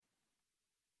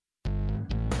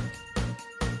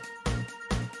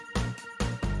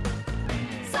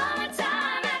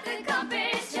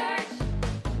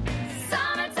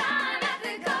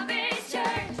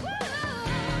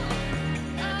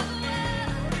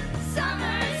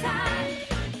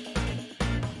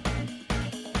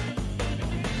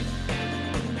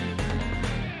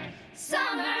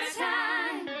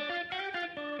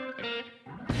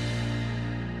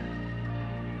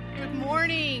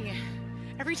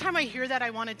Every time I hear that, I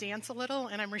want to dance a little,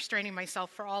 and I'm restraining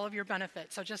myself for all of your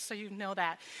benefit, so just so you know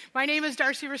that. My name is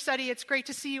Darcy Rossetti. It's great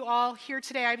to see you all here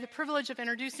today. I have the privilege of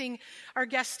introducing our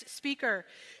guest speaker.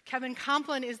 Kevin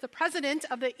Kompelin is the president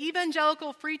of the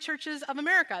Evangelical Free Churches of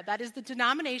America. That is the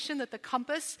denomination that the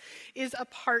Compass is a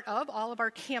part of, all of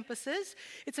our campuses.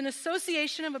 It's an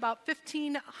association of about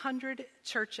 1,500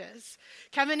 churches.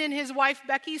 Kevin and his wife,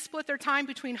 Becky, split their time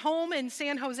between home in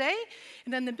San Jose,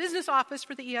 and then the business office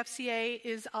for the EFCA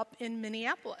is up in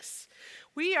Minneapolis.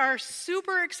 We are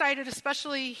super excited,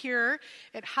 especially here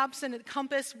at Hobson at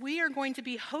Compass. We are going to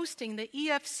be hosting the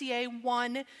EFCA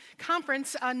 1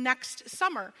 conference next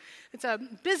summer. It's a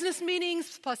business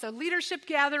meetings plus a leadership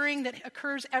gathering that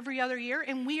occurs every other year,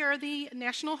 and we are the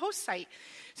national host site.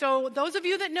 So those of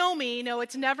you that know me know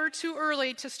it's never too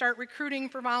early to start recruiting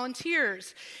for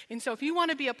volunteers. And so if you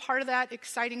want to be a part of that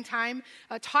exciting time,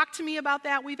 talk to me about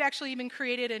that. We've actually even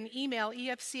created an email,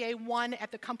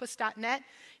 efca1@thecompass.net.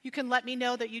 You can let me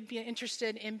know that you'd be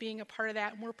interested in being a part of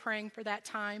that, and we're praying for that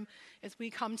time as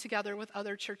we come together with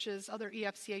other churches, other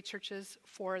EFCA churches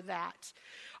for that.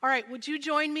 All right, would you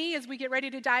join me as we get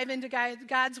ready to dive into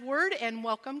God's Word and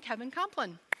welcome Kevin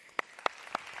Kompelin.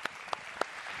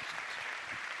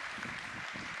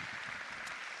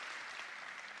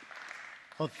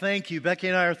 Well, thank you. Becky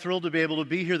and I are thrilled to be able to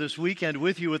be here this weekend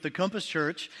with you at the Compass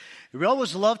Church. We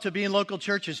always love to be in local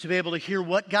churches to be able to hear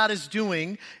what God is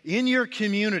doing in your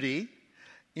community,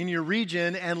 in your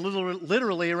region, and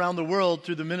literally around the world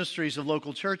through the ministries of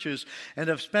local churches. And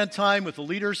I've spent time with the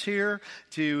leaders here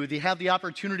to have the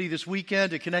opportunity this weekend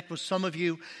to connect with some of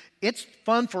you. It's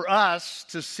fun for us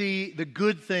to see the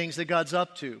good things that God's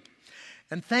up to.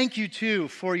 And thank you, too,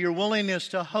 for your willingness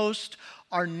to host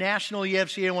our National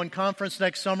EFCA 1 conference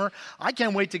next summer. I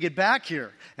can't wait to get back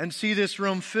here and see this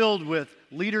room filled with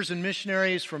leaders and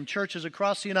missionaries from churches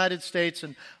across the United States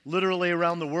and literally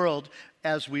around the world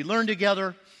as we learn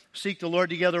together, seek the Lord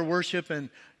together, worship, and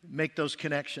make those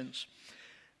connections.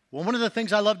 Well, one of the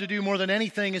things I love to do more than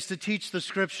anything is to teach the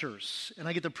Scriptures, and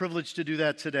I get the privilege to do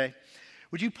that today.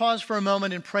 Would you pause for a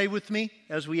moment and pray with me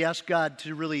as we ask God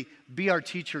to really be our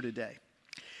teacher today?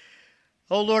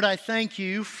 Oh, Lord, I thank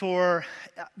you for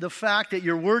the fact that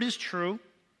your word is true.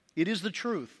 It is the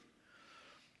truth.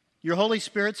 Your Holy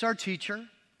Spirit's our teacher.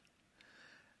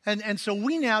 And so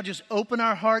we now just open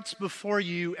our hearts before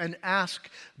you and ask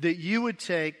that you would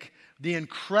take the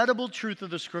incredible truth of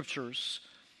the Scriptures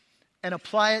and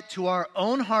apply it to our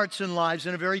own hearts and lives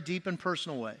in a very deep and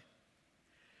personal way.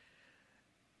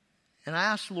 And I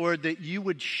ask, Lord, that you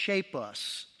would shape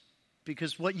us,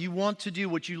 because what you want to do,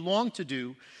 what you long to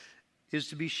do, is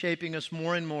to be shaping us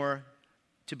more and more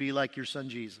to be like your Son,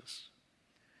 Jesus.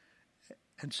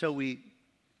 And so we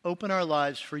open our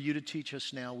lives for you to teach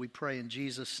us now. We pray in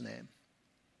Jesus' name.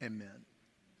 Amen.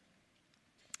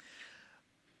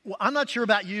 Well, I'm not sure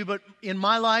about you, but in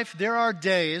my life, there are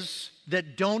days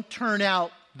that don't turn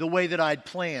out the way that I'd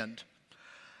planned.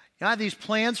 I have these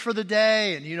plans for the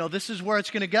day, and this is where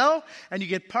it's going to go, and you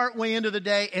get partway into the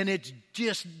day, and it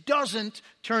just doesn't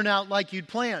turn out like you'd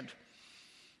planned.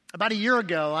 About a year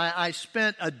ago, I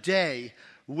spent a day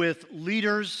with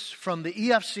leaders from the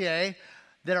EFCA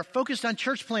that are focused on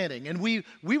church planting. And we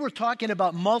were talking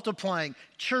about multiplying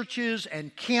churches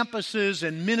and campuses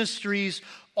and ministries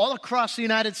all across the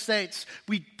United States.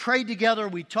 We prayed together,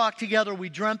 we talked together, we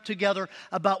dreamt together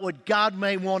about what God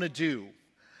may want to do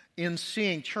in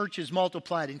seeing churches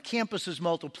multiplied and campuses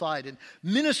multiplied and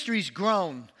ministries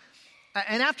grown.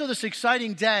 And after this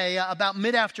exciting day, about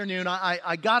mid-afternoon,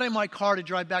 I got in my car to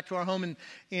drive back to our home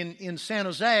in San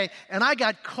Jose, and I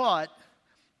got caught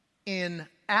in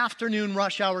afternoon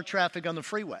rush hour traffic on the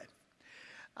freeway.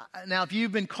 Now, if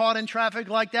you've been caught in traffic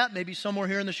like that, maybe somewhere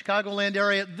here in the Chicagoland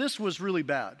area, this was really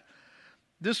bad.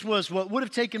 This was what would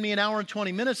have taken me an hour and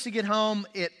 20 minutes to get home.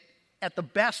 At the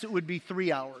best, it would be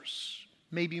 3 hours,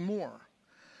 maybe more.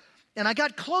 And I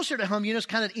got closer to home, it's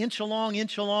kind of inch along,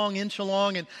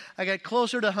 and I got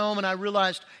closer to home, and I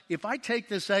realized if I take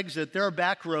this exit, there are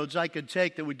back roads I could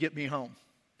take that would get me home.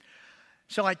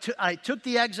 So I took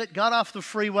the exit, got off the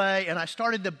freeway, and I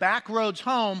started the back roads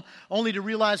home, only to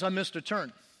realize I missed a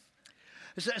turn.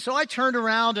 So I turned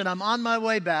around, and I'm on my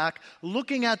way back,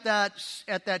 looking at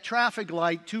that traffic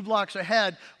light 2 blocks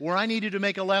ahead where I needed to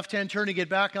make a left-hand turn to get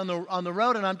back on the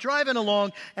road, and I'm driving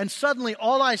along, and suddenly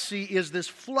all I see is this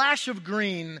flash of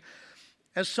green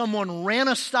as someone ran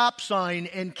a stop sign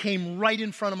and came right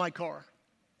in front of my car.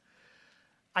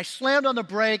 I slammed on the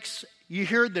brakes. You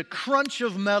hear the crunch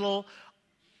of metal.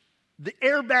 The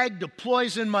airbag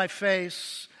deploys in my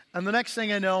face. And the next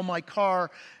thing I know, my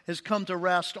car has come to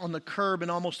rest on the curb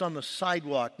and almost on the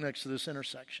sidewalk next to this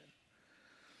intersection.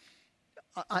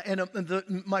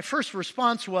 my first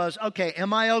response was, okay,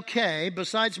 am I okay?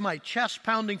 Besides my chest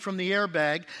pounding from the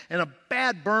airbag and a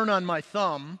bad burn on my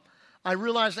thumb, I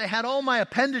realized I had all my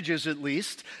appendages at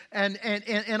least, and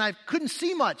I couldn't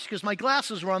see much because my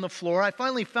glasses were on the floor. I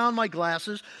finally found my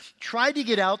glasses, tried to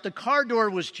get out. The car door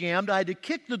was jammed. I had to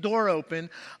kick the door open.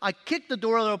 I kicked the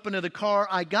door open of the car.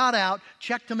 I got out,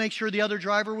 checked to make sure the other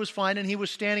driver was fine, and he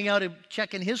was standing out and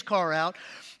checking his car out.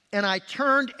 And I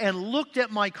turned and looked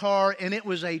at my car, and it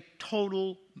was a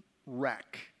total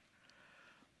wreck.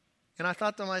 And I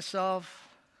thought to myself,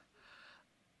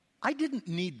 I didn't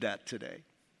need that today.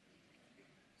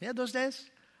 You had those days?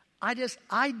 I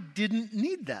didn't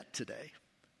need that today.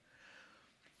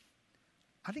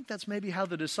 I think that's maybe how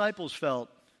the disciples felt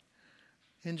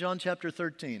in John chapter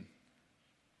 13.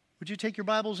 Would you take your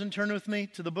Bibles and turn with me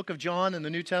to the book of John in the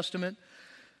New Testament?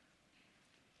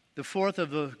 The fourth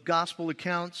of the gospel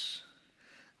accounts.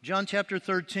 John chapter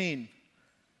 13.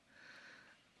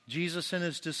 Jesus and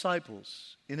his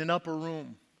disciples in an upper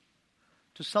room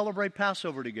to celebrate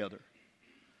Passover together.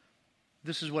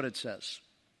 This is what it says.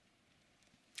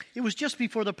 It was just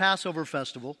before the Passover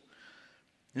festival,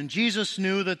 and Jesus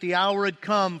knew that the hour had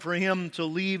come for him to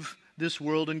leave this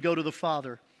world and go to the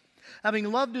Father.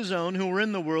 Having loved his own who were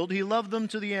in the world, he loved them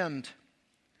to the end.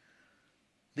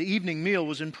 The evening meal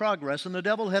was in progress, and the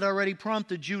devil had already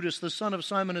prompted Judas, the son of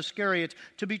Simon Iscariot,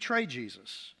 to betray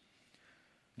Jesus.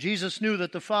 Jesus knew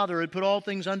that the Father had put all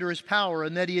things under his power,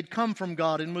 and that he had come from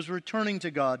God and was returning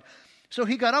to God. So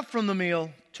he got up from the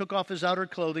meal, took off his outer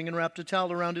clothing, and wrapped a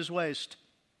towel around his waist.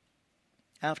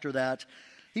 After that,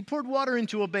 he poured water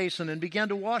into a basin and began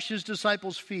to wash his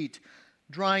disciples' feet,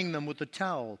 drying them with the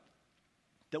towel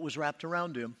that was wrapped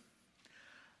around him.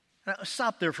 Now,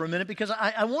 stop there for a minute because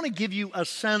I want to give you a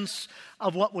sense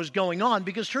of what was going on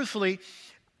because truthfully,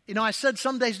 I said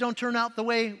some days don't turn out the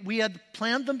way we had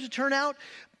planned them to turn out.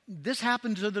 This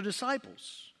happened to the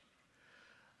disciples.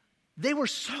 They were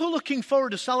so looking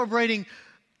forward to celebrating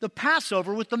the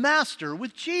Passover with the Master,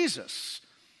 with Jesus.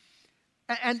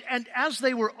 And as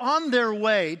they were on their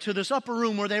way to this upper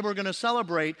room where they were going to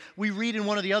celebrate, we read in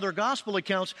one of the other gospel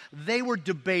accounts, they were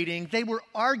debating, they were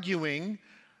arguing.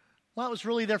 Well, it was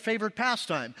really their favorite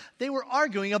pastime. They were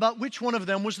arguing about which one of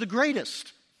them was the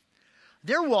greatest.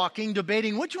 They're walking,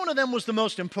 debating which one of them was the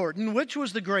most important, which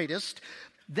was the greatest.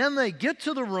 Then they get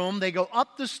to the room, they go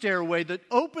up the stairway, that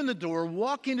open the door,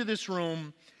 walk into this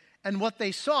room, and what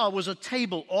they saw was a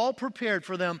table all prepared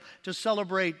for them to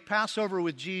celebrate Passover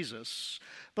with Jesus.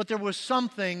 But there was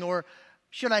something, or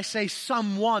should I say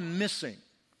someone, missing.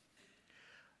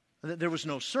 There was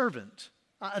no servant.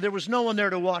 There was no one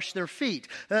there to wash their feet.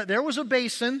 There was a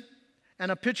basin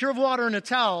and a pitcher of water and a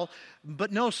towel,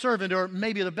 but no servant, or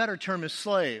maybe the better term is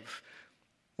slave,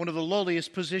 one of the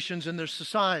lowliest positions in their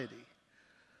society.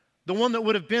 The one that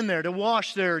would have been there to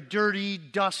wash their dirty,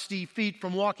 dusty feet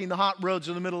from walking the hot roads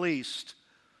of the Middle East.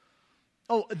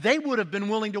 Oh, they would have been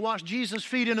willing to wash Jesus'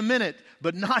 feet in a minute,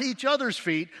 but not each other's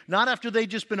feet, not after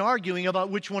they'd just been arguing about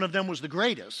which one of them was the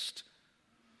greatest.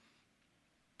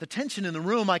 The tension in the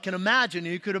room, I can imagine,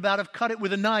 you could about have cut it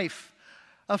with a knife.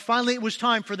 Finally, it was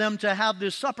time for them to have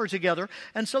this supper together,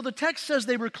 and so the text says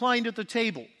they reclined at the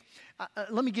table.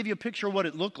 Let me give you a picture of what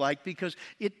it looked like because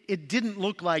it didn't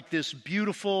look like this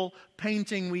beautiful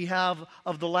painting we have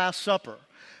of the Last Supper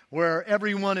where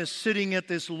everyone is sitting at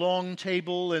this long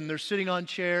table and they're sitting on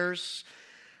chairs.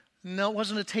 No, it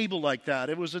wasn't a table like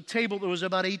that. It was a table that was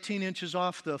about 18 inches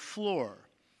off the floor,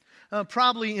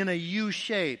 probably in a U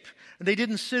shape. They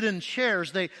didn't sit in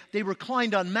chairs. They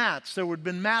reclined on mats. There would have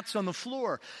been mats on the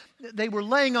floor. They were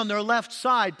laying on their left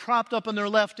side, propped up on their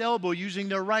left elbow, using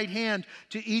their right hand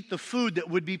to eat the food that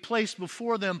would be placed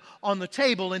before them on the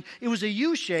table. And it was a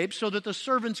U shape so that the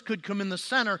servants could come in the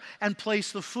center and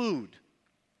place the food.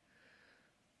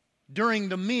 During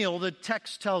the meal, the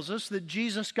text tells us that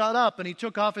Jesus got up and he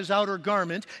took off his outer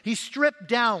garment. He stripped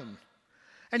down.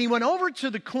 And he went over to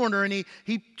the corner and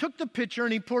he took the pitcher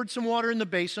and he poured some water in the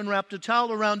basin, wrapped a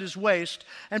towel around his waist,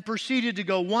 and proceeded to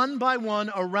go one by one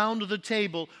around the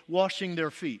table, washing their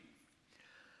feet.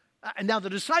 And now the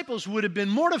disciples would have been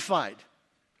mortified.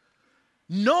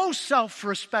 No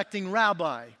self-respecting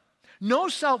rabbi, no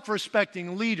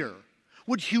self-respecting leader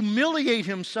would humiliate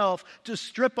himself to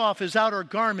strip off his outer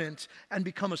garment and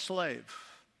become a slave.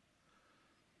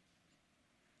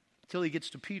 Until he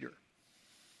gets to Peter.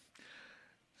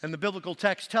 And the biblical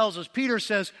text tells us, Peter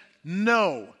says,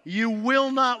 "No, you will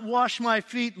not wash my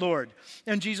feet, Lord."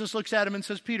 And Jesus looks at him and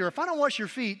says, "Peter, if I don't wash your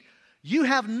feet, you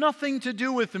have nothing to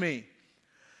do with me."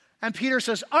 And Peter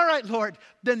says, all right, Lord,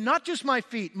 then not just my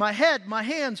feet, my head, my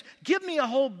hands, give me a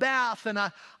whole bath. And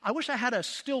I wish I had a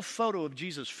still photo of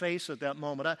Jesus' face at that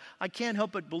moment. I can't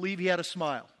help but believe he had a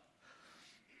smile.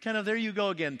 Kind of, there you go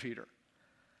again, Peter.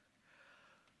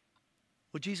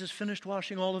 Well, Jesus finished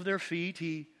washing all of their feet.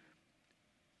 He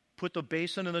put the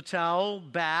basin and the towel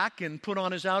back and put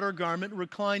on his outer garment,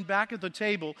 reclined back at the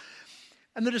table.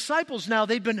 And the disciples now,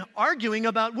 they've been arguing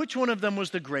about which one of them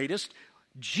was the greatest.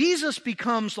 Jesus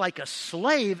becomes like a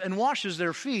slave and washes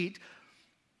their feet,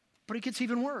 but it gets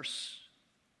even worse.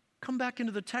 Come back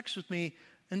into the text with me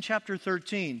in chapter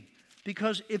 13,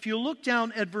 because if you look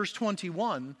down at verse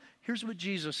 21, here's what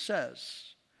Jesus says.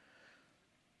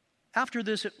 After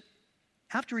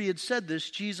he had said this,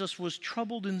 Jesus was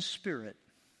troubled in spirit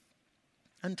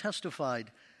and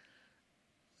testified,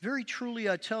 very truly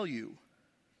I tell you,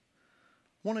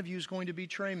 one of you is going to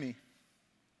betray me.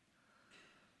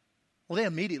 Well, they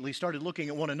immediately started looking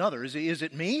at one another. Is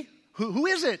it me? Who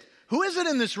is it? Who is it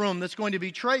in this room that's going to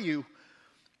betray you?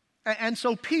 And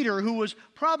so Peter, who was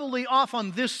probably off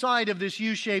on this side of this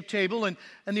U-shaped table, and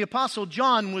the Apostle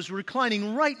John was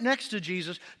reclining right next to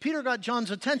Jesus, Peter got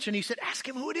John's attention. He said, ask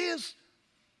him who it is.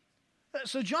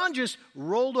 So John just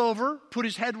rolled over, put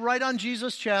his head right on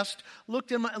Jesus' chest,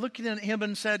 looked at him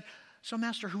and said, so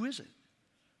Master, who is it?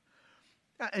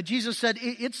 Jesus said,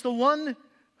 it's the one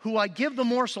who I give the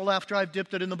morsel after I've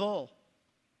dipped it in the bowl.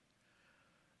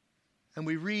 And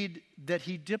we read that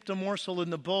he dipped a morsel in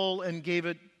the bowl and gave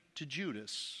it to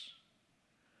Judas,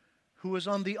 who was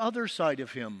on the other side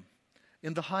of him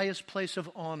in the highest place of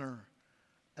honor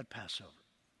at Passover.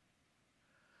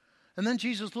 And then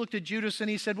Jesus looked at Judas and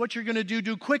he said, what you're going to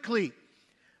do quickly.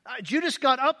 Judas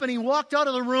got up and he walked out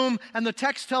of the room, and the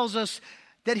text tells us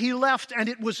that he left and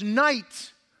it was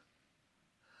night.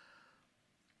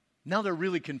 Now they're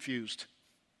really confused.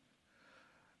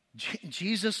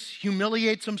 Jesus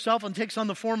humiliates himself and takes on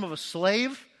the form of a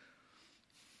slave.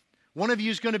 One of you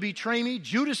is going to betray me.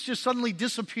 Judas just suddenly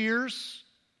disappears.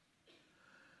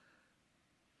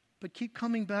 But keep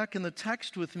coming back in the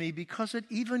text with me, because it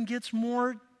even gets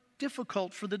more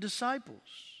difficult for the disciples.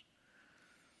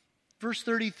 Verse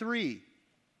 33.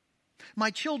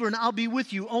 My children, I'll be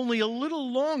with you only a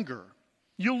little longer.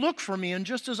 You'll look for me, and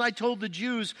just as I told the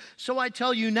Jews, so I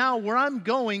tell you now, where I'm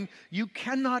going, you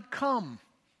cannot come.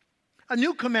 A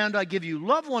new command I give you,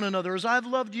 love one another as I've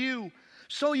loved you.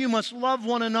 So you must love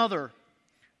one another.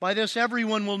 By this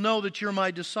everyone will know that you're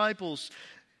my disciples,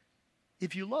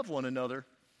 if you love one another.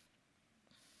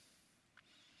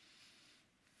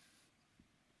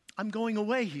 I'm going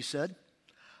away, he said.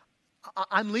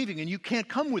 I'm leaving, and you can't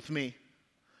come with me.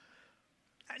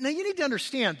 Now, you need to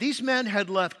understand, these men had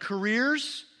left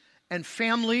careers and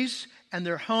families and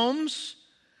their homes.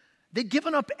 They'd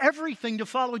given up everything to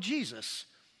follow Jesus.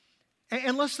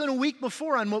 And less than a week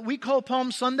before, on what we call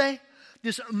Palm Sunday,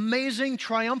 this amazing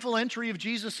triumphal entry of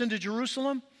Jesus into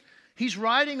Jerusalem, he's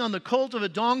riding on the colt of a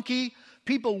donkey,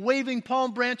 people waving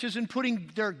palm branches and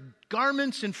putting their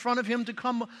garments in front of him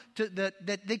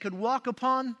that they could walk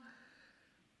upon.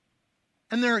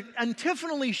 And they're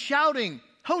antiphonally shouting,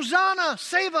 Hosanna,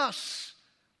 save us.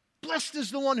 Blessed is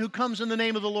the one who comes in the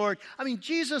name of the Lord. I mean,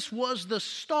 Jesus was the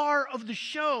star of the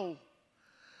show.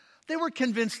 They were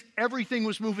convinced everything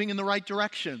was moving in the right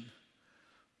direction.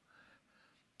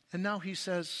 And now he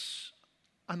says,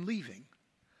 I'm leaving,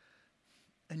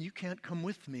 and you can't come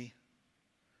with me.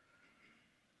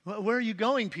 Well, where are you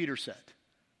going, Peter said.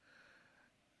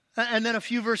 And then a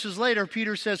few verses later,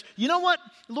 Peter says, you know what,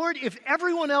 Lord, if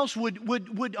everyone else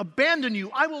would abandon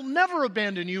you, I will never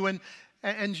abandon you.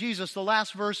 And Jesus, the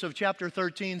last verse of chapter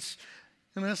 13,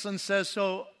 in essence says,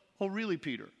 oh, really,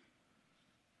 Peter?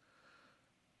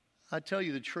 I tell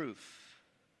you the truth.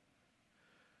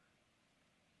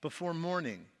 Before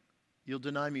morning, you'll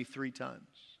deny me 3 times.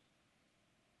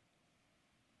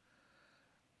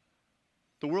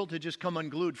 The world had just come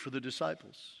unglued for the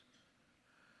disciples.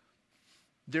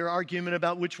 Their argument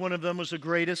about which one of them was the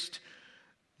greatest.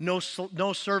 No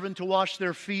servant to wash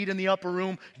their feet in the upper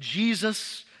room.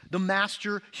 Jesus, the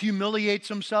master, humiliates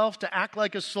himself to act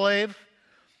like a slave.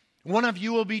 One of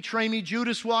you will betray me.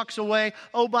 Judas walks away.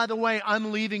 Oh, by the way,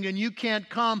 I'm leaving and you can't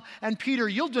come. And Peter,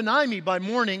 you'll deny me by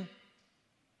morning.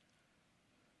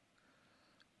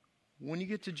 When you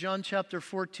get to John chapter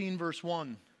 14, verse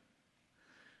 1,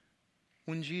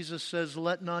 when Jesus says,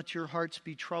 let not your hearts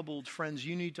be troubled, friends,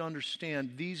 you need to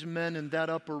understand, these men in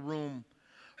that upper room,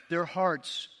 their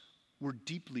hearts were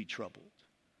deeply troubled.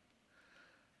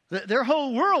 Their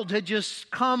whole world had just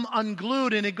come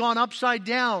unglued and had gone upside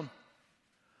down.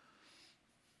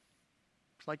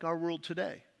 It's like our world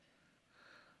today.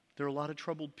 There are a lot of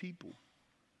troubled people.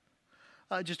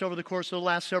 Just over the course of the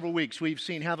last several weeks, we've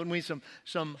seen, haven't we,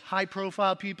 some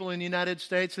high-profile people in the United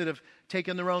States that have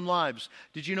taken their own lives.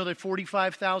 Did you know that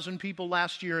 45,000 people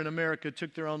last year in America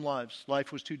took their own lives?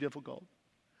 Life was too difficult.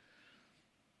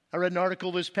 I read an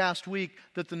article this past week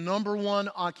that the number one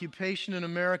occupation in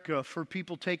America for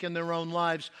people taking their own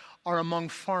lives are among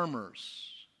farmers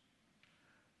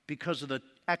because of the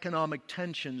economic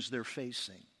tensions they're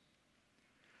facing.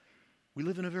 We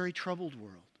live in a very troubled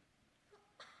world,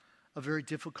 a very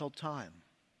difficult time.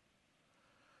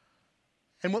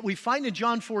 And what we find in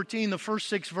John 14, the first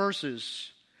 6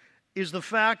 verses, is the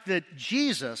fact that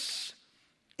Jesus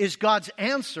is God's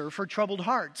answer for troubled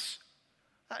hearts.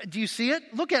 Do you see it?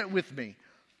 Look at it with me.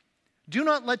 Do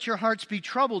not let your hearts be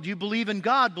troubled. You believe in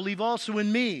God, believe also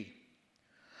in me.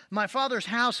 My Father's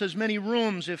house has many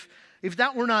rooms. If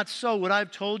that were not so, would I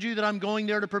have told you that I'm going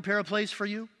there to prepare a place for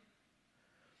you?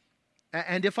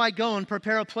 And if I go and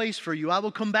prepare a place for you, I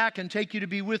will come back and take you to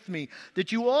be with me,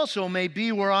 that you also may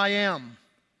be where I am.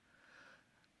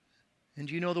 And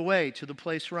you know the way to the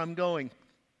place where I'm going.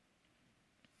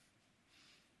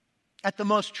 At the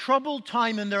most troubled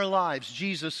time in their lives,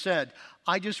 Jesus said,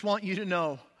 I just want you to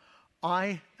know,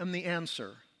 I am the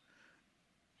answer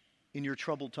in your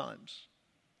troubled times.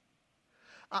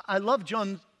 I love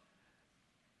John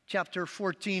chapter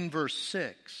 14, verse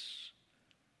 6.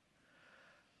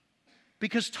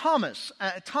 Because Thomas,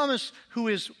 who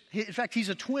is, in fact, he's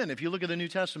a twin if you look at the New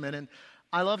Testament. And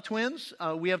I love twins.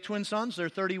 We have twin sons. They're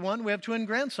 31. We have twin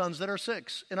grandsons that are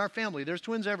 6 in our family. There's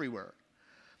twins everywhere.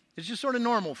 It's just sort of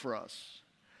normal for us.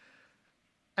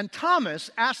 And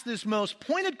Thomas asked this most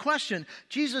pointed question.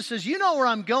 Jesus says, you know where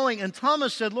I'm going. And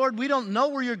Thomas said, Lord, we don't know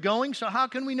where you're going, so how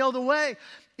can we know the way?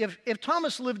 If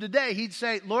Thomas lived today, he'd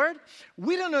say, Lord,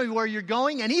 we don't know where you're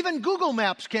going, and even Google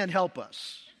Maps can't help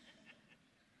us.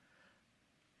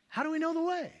 How do we know the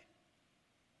way?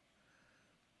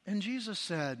 And Jesus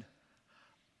said,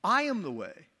 I am the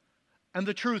way and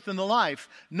the truth and the life.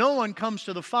 No one comes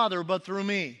to the Father but through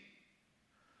me.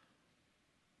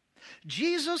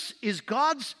 Jesus is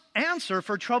God's answer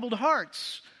for troubled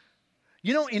hearts.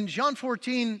 You know, in John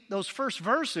 14, those first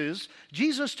verses,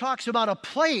 Jesus talks about a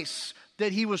place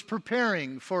that he was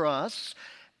preparing for us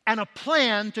and a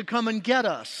plan to come and get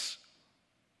us.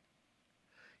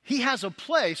 He has a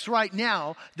place right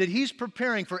now that he's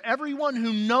preparing for everyone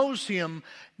who knows him,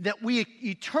 that we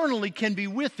eternally can be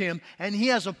with him, and he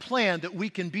has a plan that we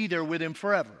can be there with him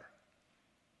forever.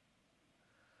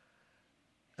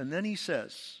 And then he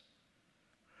says,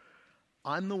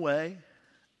 I'm the way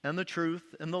and the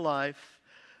truth and the life.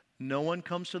 No one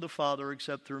comes to the Father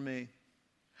except through me.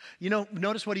 You know,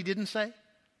 notice what he didn't say?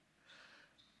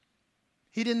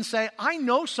 He didn't say, I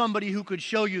know somebody who could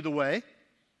show you the way.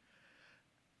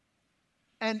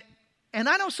 And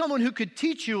I know someone who could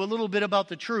teach you a little bit about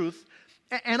the truth.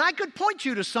 And I could point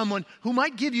you to someone who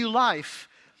might give you life.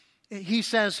 He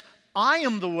says, I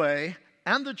am the way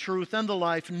and the truth and the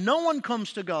life. No one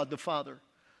comes to God the Father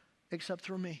except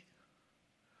through me.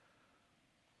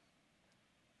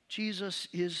 Jesus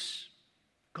is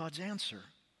God's answer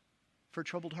for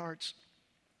troubled hearts.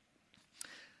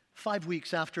 5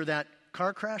 weeks after that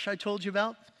car crash I told you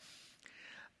about,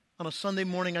 on a Sunday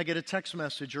morning, I get a text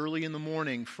message early in the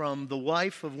morning from the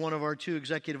wife of one of our 2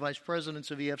 executive vice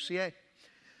presidents of EFCA.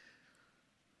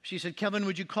 She said, Kevin,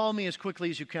 would you call me as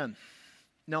quickly as you can?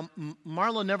 Now,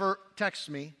 Marla never texts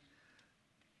me,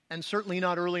 and certainly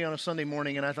not early on a Sunday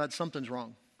morning, and I thought something's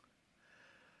wrong.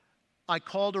 I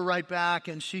called her right back,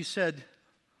 and she said,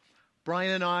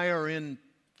 Brian and I are in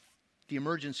the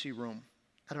emergency room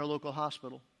at our local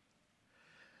hospital.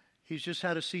 He's just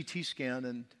had a CT scan,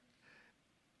 and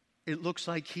it looks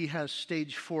like he has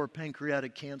stage 4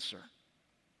 pancreatic cancer.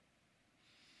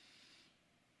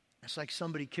 It's like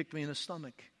somebody kicked me in the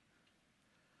stomach.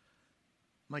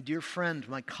 My dear friend,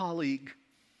 my colleague.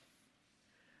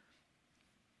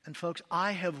 And folks,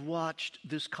 I have watched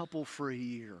this couple for a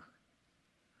year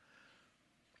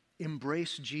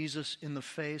embrace Jesus in the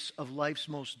face of life's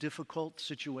most difficult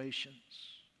situations.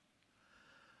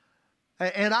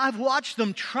 And I've watched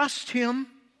them trust him,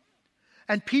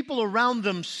 and people around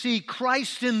them see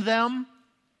Christ in them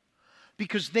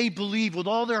because they believe with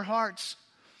all their hearts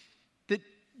that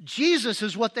Jesus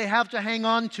is what they have to hang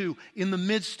on to in the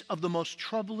midst of the most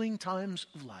troubling times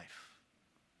of life.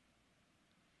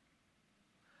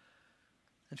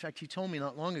 In fact, he told me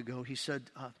not long ago, he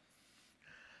said,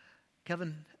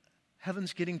 Kevin,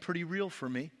 heaven's getting pretty real for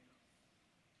me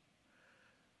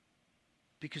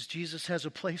because Jesus has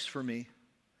a place for me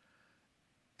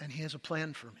and he has a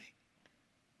plan for me.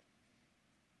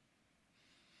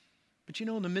 But you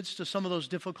know, in the midst of some of those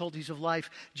difficulties of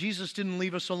life, Jesus didn't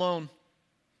leave us alone.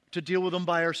 to deal with them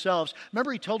by ourselves.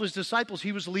 Remember, he told his disciples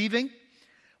he was leaving?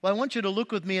 Well, I want you to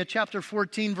look with me at chapter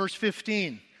 14, verse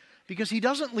 15, because he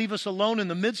doesn't leave us alone in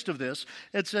the midst of this.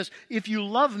 It says, if you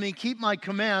love me, keep my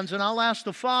commands, and I'll ask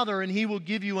the Father, and he will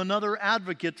give you another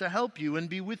advocate to help you and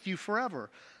be with you forever,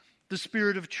 the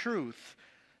Spirit of truth.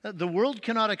 The world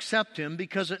cannot accept him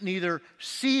because it neither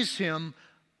sees him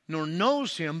nor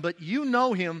knows him, but you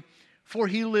know him, for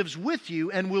he lives with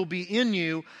you and will be in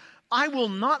you. I will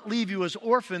not leave you as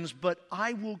orphans, but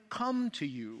I will come to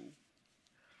you.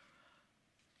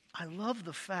 I love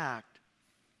the fact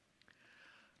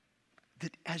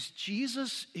that as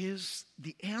Jesus is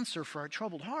the answer for our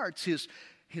troubled hearts,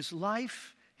 his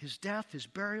life, his death, his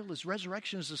burial, his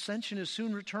resurrection, his ascension, his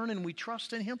soon return, and we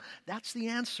trust in him, that's the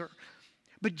answer.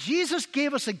 But Jesus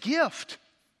gave us a gift.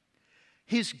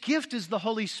 His gift is the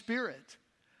Holy Spirit.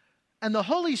 And the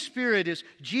Holy Spirit is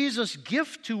Jesus'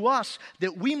 gift to us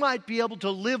that we might be able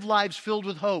to live lives filled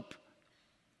with hope.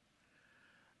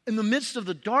 In the midst of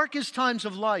the darkest times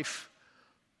of life,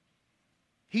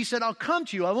 he said, I'll come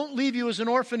to you. I won't leave you as an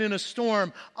orphan in a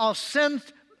storm. I'll send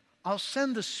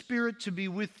the Spirit to be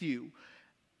with you.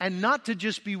 And not to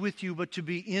just be with you, but to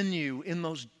be in you in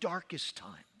those darkest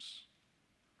times.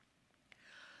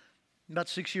 About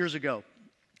 6 years ago,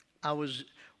 I was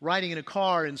riding in a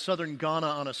car in southern Ghana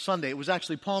on a Sunday. It was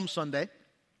actually Palm Sunday.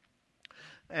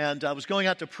 And I was going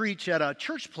out to preach at a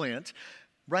church plant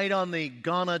right on the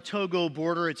Ghana-Togo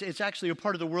border. It's actually a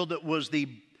part of the world that was the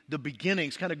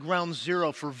beginnings, kind of ground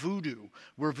zero for voodoo,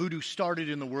 where voodoo started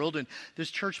in the world. And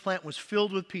this church plant was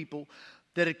filled with people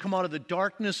that had come out of the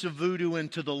darkness of voodoo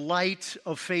into the light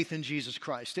of faith in Jesus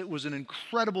Christ. It was an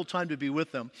incredible time to be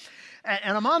with them.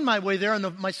 And I'm on my way there,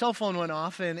 and my cell phone went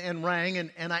off and rang,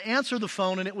 and I answered the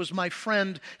phone, and it was my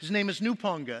friend. His name is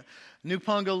Nuponga.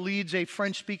 Nuponga leads a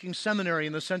French-speaking seminary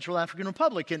in the Central African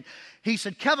Republic, and he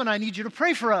said, Kevin, I need you to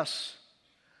pray for us.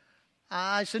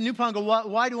 I said, Nuponga,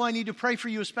 why do I need to pray for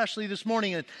you, especially this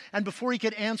morning? And before he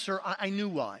could answer, I knew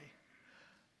why.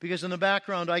 Because in the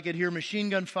background, I could hear machine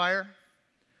gun fire,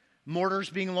 mortars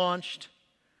being launched,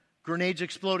 grenades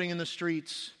exploding in the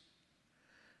streets.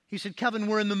 He said, Kevin,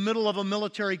 we're in the middle of a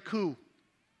military coup.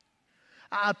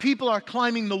 People are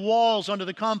climbing the walls under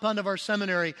the compound of our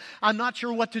seminary. I'm not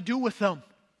sure what to do with them.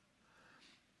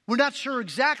 We're not sure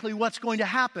exactly what's going to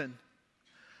happen.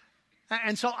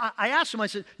 And so I asked him, I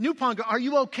said, Nuponga, are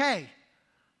you okay?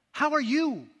 How are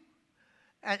you?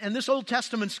 And this Old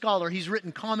Testament scholar, he's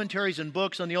written commentaries and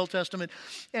books on the Old Testament,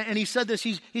 and he said this,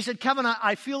 he said, Kevin,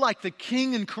 I feel like the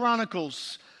king in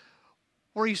Chronicles,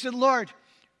 where he said, Lord,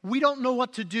 we don't know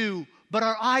what to do, but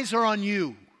our eyes are on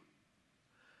you.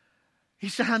 He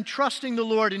said, I'm trusting the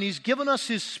Lord, and he's given us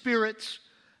his Spirit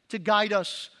to guide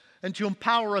us and to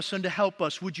empower us and to help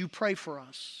us. Would you pray for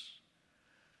us?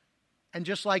 And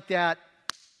just like that,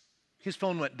 his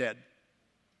phone went dead.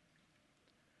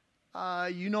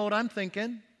 You know what I'm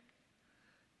thinking?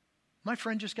 My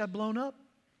friend just got blown up.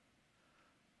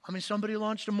 I mean, somebody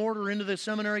launched a mortar into the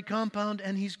seminary compound,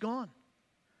 and he's gone.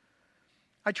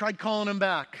 I tried calling him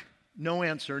back. No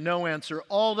answer, no answer.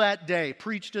 All that day,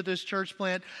 preached at this church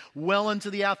plant well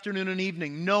into the afternoon and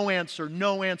evening. No answer,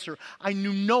 no answer. I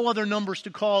knew no other numbers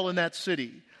to call in that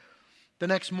city. The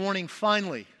next morning,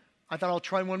 finally, I thought I'll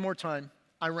try one more time.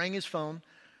 I rang his phone.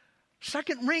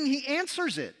 Second ring, he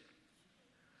answers it.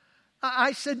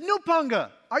 I said, Nuponga,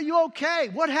 are you okay?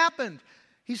 What happened?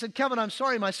 He said, Kevin, I'm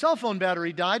sorry, my cell phone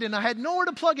battery died and I had nowhere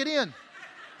to plug it in.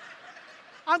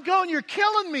 I'm going, you're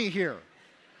killing me here.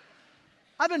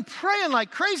 I've been praying like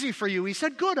crazy for you. He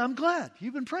said, good, I'm glad.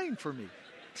 You've been praying for me.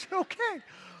 I said, okay.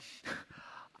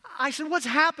 I said, what's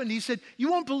happened? He said,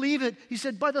 you won't believe it. He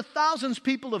said, by the thousands,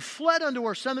 people have fled onto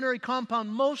our seminary compound,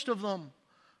 most of them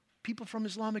people from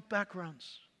Islamic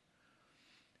backgrounds.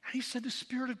 And he said, the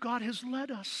Spirit of God has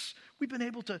led us. We've been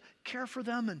able to care for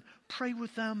them and pray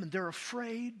with them, and they're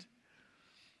afraid.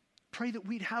 Pray that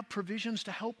we'd have provisions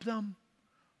to help them.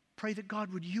 Pray that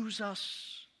God would use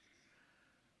us.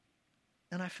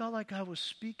 And I felt like I was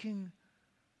speaking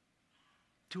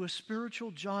to a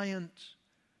spiritual giant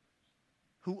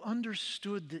who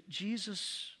understood that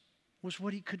Jesus was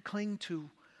what he could cling to,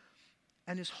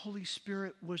 and his Holy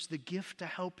Spirit was the gift to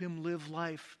help him live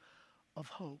life of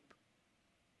hope.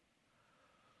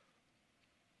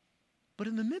 But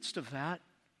in the midst of that,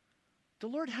 the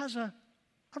Lord has a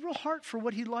real heart for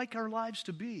what he'd like our lives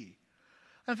to be.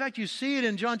 In fact, you see it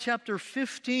in John chapter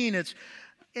 15.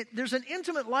 There's an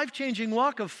intimate, life-changing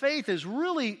walk of faith is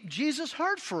really Jesus'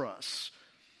 heart for us.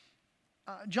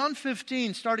 John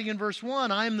 15, starting in verse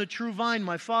 1, I am the true vine,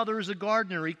 my Father is a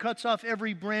gardener. He cuts off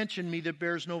every branch in me that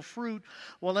bears no fruit,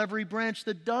 while every branch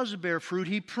that does bear fruit,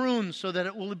 he prunes so that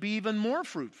it will be even more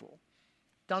fruitful.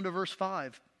 Down to verse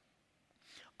 5.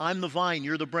 I'm the vine,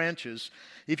 you're the branches.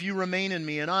 If you remain in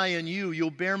me and I in you, you'll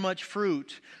bear much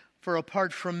fruit, for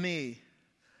apart from me,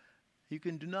 you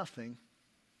can do nothing.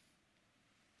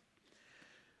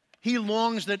 He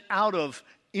longs that out of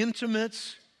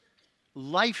intimate,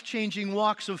 life-changing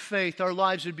walks of faith, our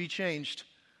lives would be changed.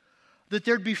 That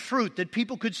there'd be fruit, that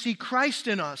people could see Christ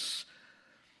in us.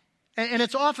 And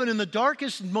it's often in the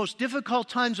darkest and most difficult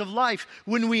times of life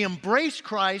when we embrace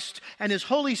Christ and His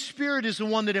Holy Spirit is the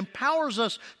one that empowers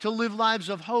us to live lives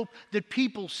of hope, that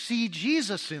people see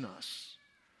Jesus in us.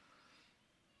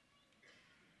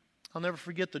 I'll never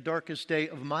forget the darkest day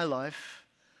of my life.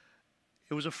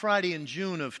 It was a Friday in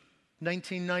June of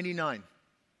 1999. It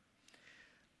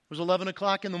was 11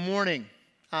 o'clock in the morning.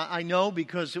 I know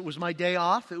because it was my day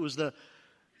off. It was the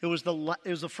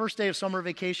first day of summer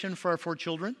vacation for our 4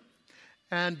 children.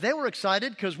 And they were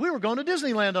excited because we were going to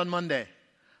Disneyland on Monday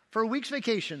for a week's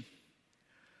vacation.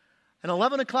 And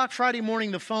 11 o'clock Friday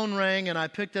morning, the phone rang and I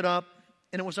picked it up,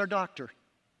 and it was our doctor.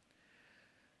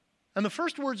 And the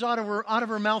first words out of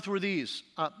her mouth were these,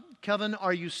 Kevin,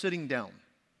 are you sitting down?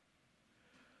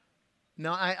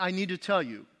 Now, I need to tell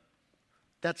you,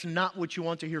 that's not what you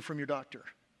want to hear from your doctor.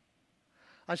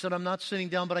 I said, I'm not sitting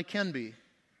down, but I can be.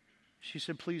 She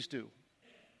said, please do.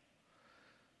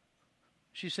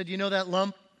 She said, you know that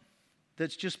lump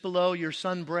that's just below your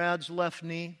son Brad's left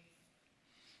knee?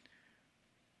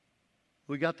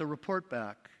 We got the report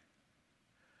back.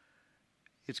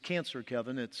 It's cancer,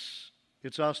 Kevin. It's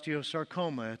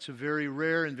osteosarcoma. It's a very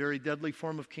rare and very deadly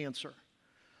form of cancer.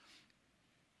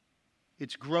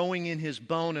 It's growing in his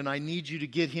bone, and I need you to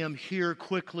get him here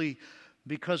quickly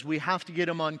because we have to get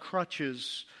him on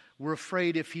crutches. We're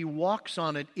afraid if he walks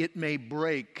on it, it may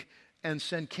break and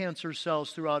send cancer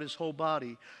cells throughout his whole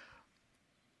body.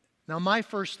 Now, my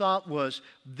first thought was,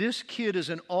 this kid is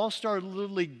an all-star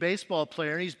Little League baseball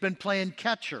player, and he's been playing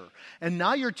catcher. And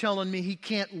now you're telling me he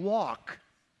can't walk.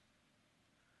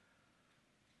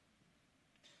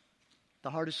 The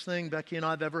hardest thing Becky and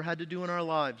I have ever had to do in our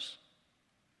lives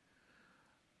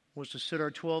was to sit our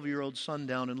 12-year-old son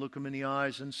down and look him in the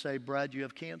eyes and say, Brad, you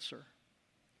have cancer.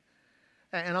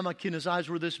 And I'm not kidding, his eyes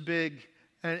were this big.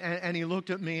 And he looked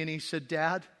at me and he said,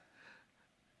 Dad,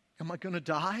 am I going to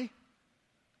die?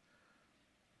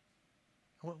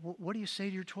 What do you say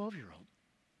to your 12-year-old?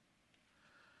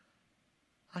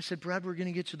 I said, Brad, we're going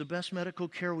to get you the best medical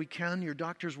care we can. Your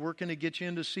doctor's working to get you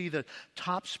in to see the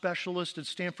top specialist at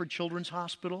Stanford Children's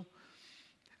Hospital.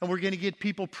 And we're going to get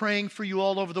people praying for you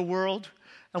all over the world.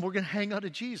 And we're going to hang on to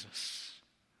Jesus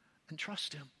and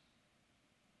trust Him.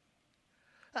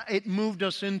 It moved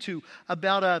us into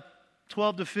about a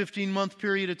 12 to 15 month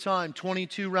period of time,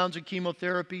 22 rounds of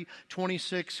chemotherapy,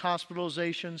 26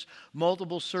 hospitalizations,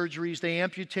 multiple surgeries. They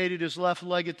amputated his left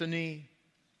leg at the knee.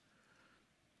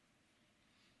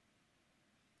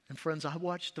 And friends, I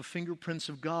watched the fingerprints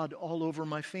of God all over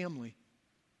my family.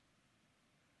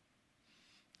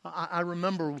 I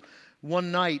remember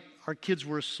one night our kids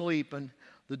were asleep and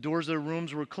the doors of the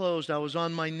rooms were closed. I was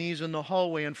on my knees in the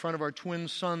hallway in front of our twin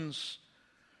son's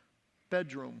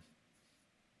bedroom.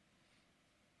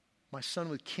 My son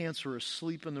with cancer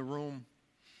asleep in the room.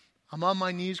 I'm on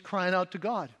my knees crying out to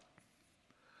God.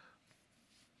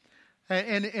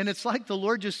 And it's like the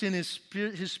Lord just in His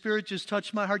Spirit just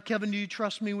touched my heart. Kevin, do you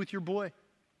trust me with your boy?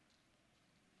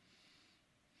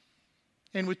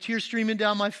 And with tears streaming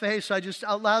down my face, I just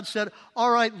out loud said,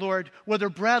 all right, Lord, whether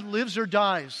Brad lives or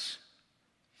dies,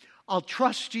 I'll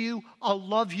trust you, I'll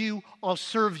love you, I'll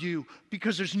serve you,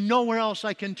 because there's nowhere else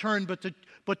I can turn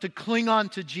but to cling on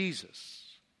to Jesus.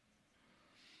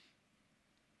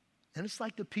 And it's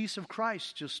like the peace of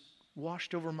Christ just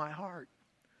washed over my heart.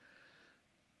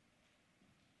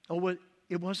 Oh,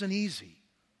 it wasn't easy.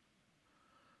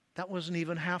 That wasn't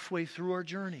even halfway through our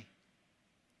journey.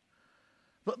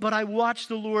 But I watched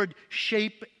the Lord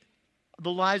shape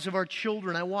the lives of our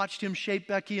children. I watched Him shape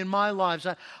Becky and my lives.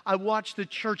 I watched the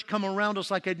church come around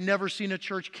us like I'd never seen a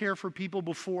church care for people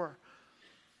before.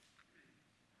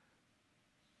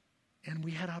 And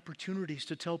we had opportunities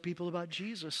to tell people about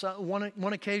Jesus.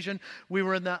 One occasion,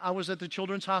 I was at the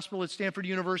Children's Hospital at Stanford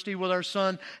University with our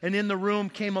son, and in the room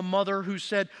came a mother who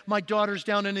said, my daughter's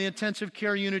down in the intensive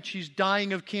care unit. She's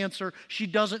dying of cancer. She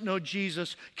doesn't know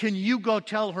Jesus. Can you go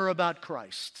tell her about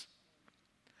Christ?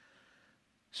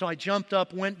 So I jumped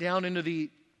up, went down into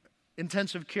the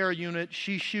intensive care unit.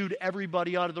 She shooed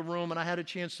everybody out of the room, and I had a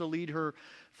chance to lead her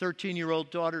 13-year-old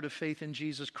daughter to faith in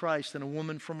Jesus Christ, and a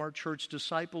woman from our church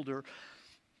discipled her.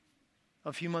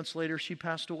 A few months later, she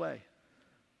passed away.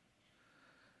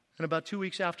 And about 2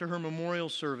 weeks after her memorial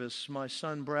service, my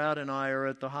son Brad and I are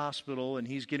at the hospital, and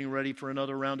he's getting ready for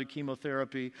another round of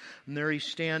chemotherapy. And there he's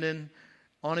standing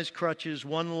on his crutches,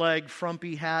 one leg,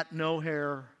 frumpy hat, no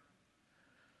hair.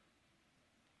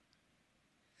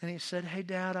 And he said, "Hey,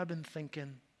 Dad, I've been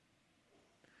thinking,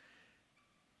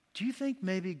 do you think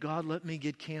maybe God let me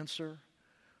get cancer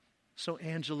so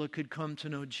Angela could come to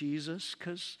know Jesus?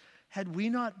 Because had we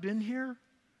not been here,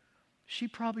 she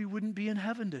probably wouldn't be in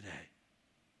heaven today."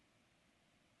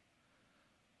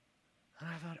 And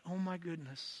I thought, oh my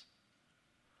goodness,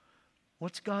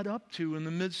 what's God up to in the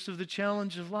midst of the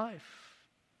challenge of life?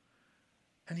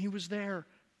 And he was there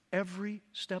every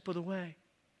step of the way.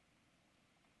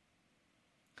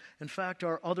 In fact,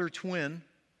 our other twin,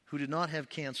 who did not have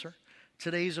cancer,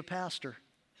 today is a pastor.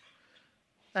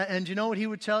 And you know what he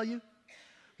would tell you?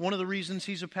 One of the reasons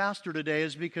he's a pastor today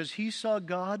is because he saw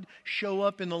God show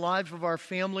up in the lives of our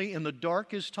family in the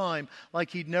darkest time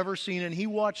like he'd never seen. And he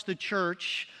watched the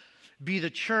church be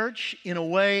the church in a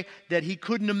way that he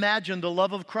couldn't imagine the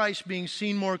love of Christ being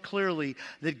seen more clearly,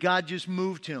 that God just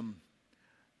moved him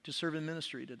to serve in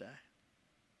ministry today.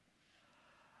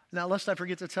 Now, lest I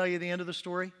forget to tell you the end of the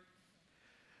story,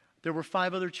 there were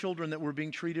 5 other children that were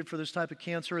being treated for this type of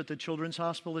cancer at the Children's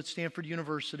Hospital at Stanford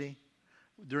University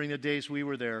during the days we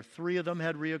were there. 3 of them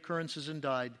had reoccurrences and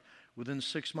died within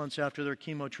 6 months after their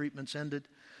chemo treatments ended.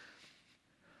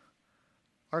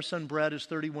 Our son Brad is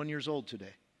 31 years old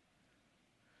today.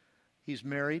 He's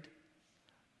married.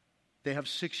 They have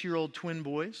 6-year-old twin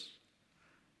boys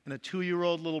and a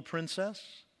 2-year-old little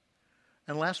princess.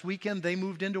 And last weekend, they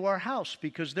moved into our house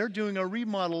because they're doing a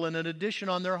remodel and an addition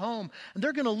on their home. And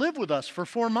they're going to live with us for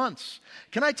 4 months.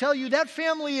 Can I tell you, that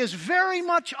family is very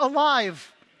much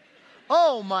alive.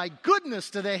 Oh, my goodness,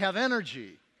 do they have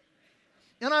energy.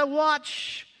 And I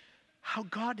watch how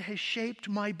God has shaped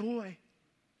my boy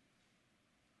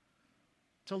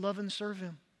to love and serve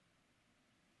him.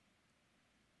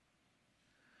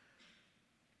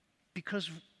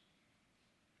 Because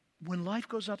when life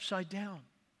goes upside down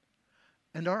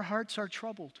and our hearts are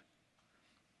troubled,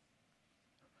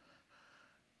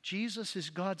 Jesus is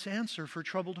God's answer for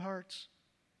troubled hearts.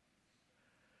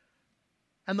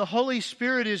 And the Holy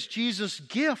Spirit is Jesus'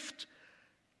 gift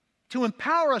to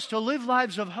empower us to live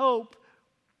lives of hope,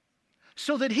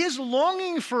 so that his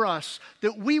longing for us,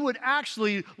 that we would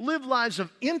actually live lives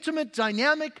of intimate,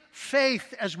 dynamic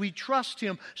faith as we trust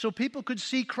him, so people could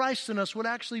see Christ in us, would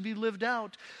actually be lived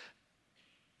out.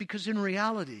 Because in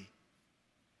reality,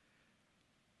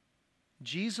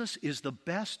 Jesus is the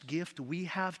best gift we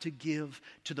have to give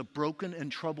to the broken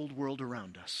and troubled world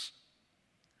around us.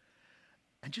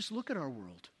 And just look at our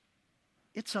world.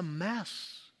 It's a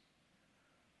mess.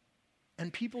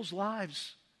 And people's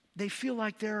lives, they feel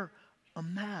like they're a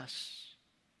mess.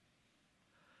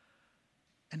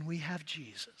 And we have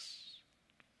Jesus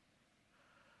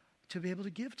to be able to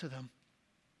give to them.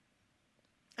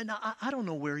 And I don't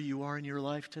know where you are in your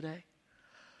life today.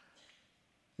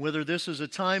 Whether this is a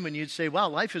time when you'd say, wow,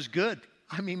 life is good.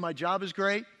 I mean, my job is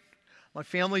great. My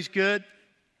family's good.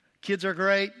 Kids are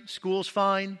great. School's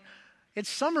fine. It's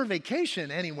summer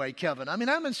vacation anyway, Kevin. I mean,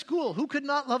 I'm in school. Who could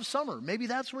not love summer? Maybe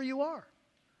that's where you are.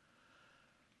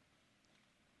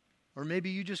 Or maybe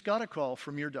you just got a call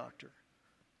from your doctor.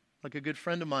 Like a good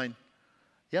friend of mine,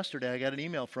 yesterday I got an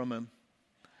email from him.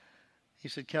 He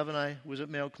said, Kevin, I was at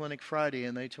Mayo Clinic Friday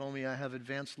and they told me I have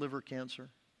advanced liver cancer.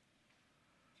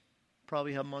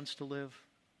 Probably have months to live.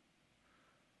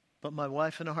 But my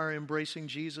wife and I are embracing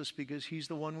Jesus because he's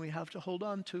the one we have to hold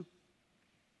on to.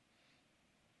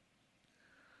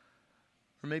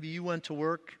 Or maybe you went to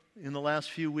work in the last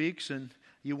few weeks and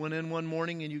you went in one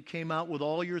morning and you came out with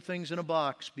all your things in a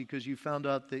box because you found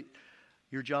out that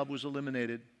your job was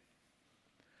eliminated.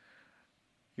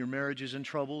 Your marriage is in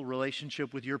trouble.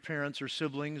 Relationship with your parents or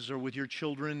siblings or with your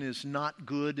children is not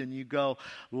good. And you go,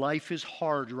 life is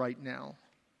hard right now.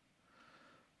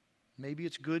 Maybe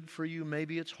it's good for you.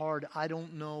 Maybe it's hard. I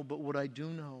don't know. But what I do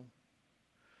know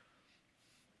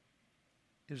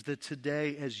is that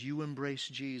today, as you embrace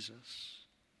Jesus,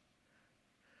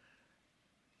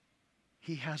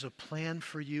 he has a plan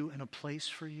for you and a place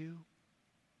for you.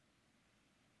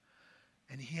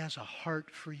 And he has a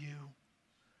heart for you.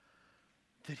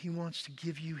 That he wants to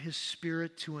give you his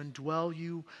Spirit to indwell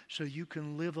you so you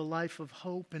can live a life of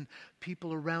hope and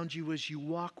people around you as you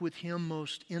walk with him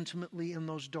most intimately in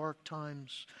those dark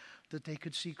times. that they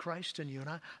could see Christ in you. And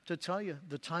I have to tell you,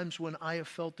 the times when I have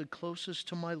felt the closest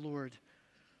to my Lord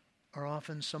are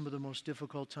often some of the most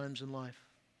difficult times in life.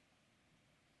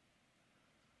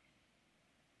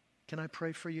 Can I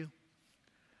pray for you?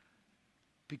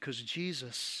 Because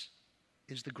Jesus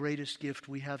is the greatest gift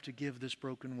we have to give this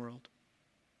broken world.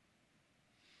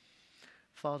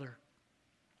 Father,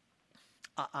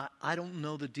 I don't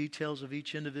know the details of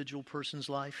each individual person's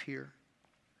life here,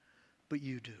 but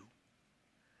you do.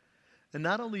 And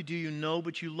not only do you know,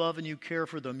 but you love and you care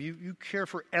for them. You care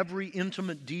for every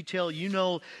intimate detail. You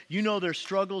know their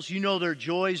struggles. You know their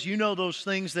joys. You know those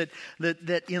things that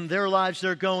in their lives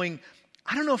they're going,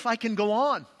 I don't know if I can go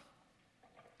on.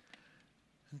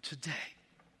 And today,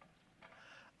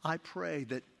 I pray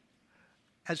that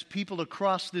as people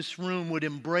across this room would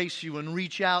embrace you and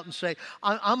reach out and say,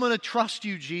 I'm going to trust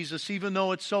you, Jesus, even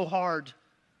though it's so hard.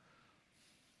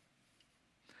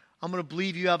 I'm going to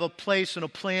believe you have a place and a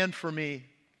plan for me.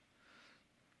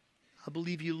 I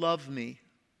believe you love me.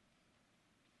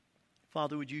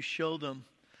 Father, would you show them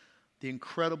the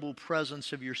incredible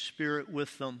presence of your Spirit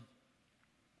with them?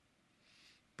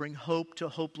 Bring hope to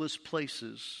hopeless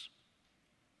places,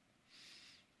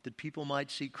 that people might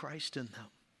see Christ in them,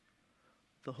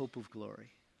 the hope of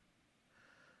glory.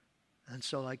 And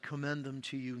so I commend them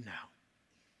to you now.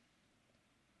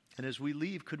 And as we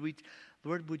leave,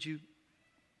 Lord, would you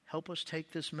help us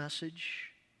take this message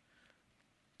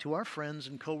to our friends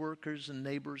and coworkers and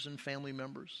neighbors and family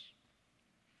members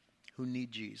who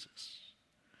need Jesus.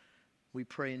 We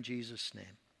pray in Jesus'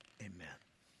 name. Amen.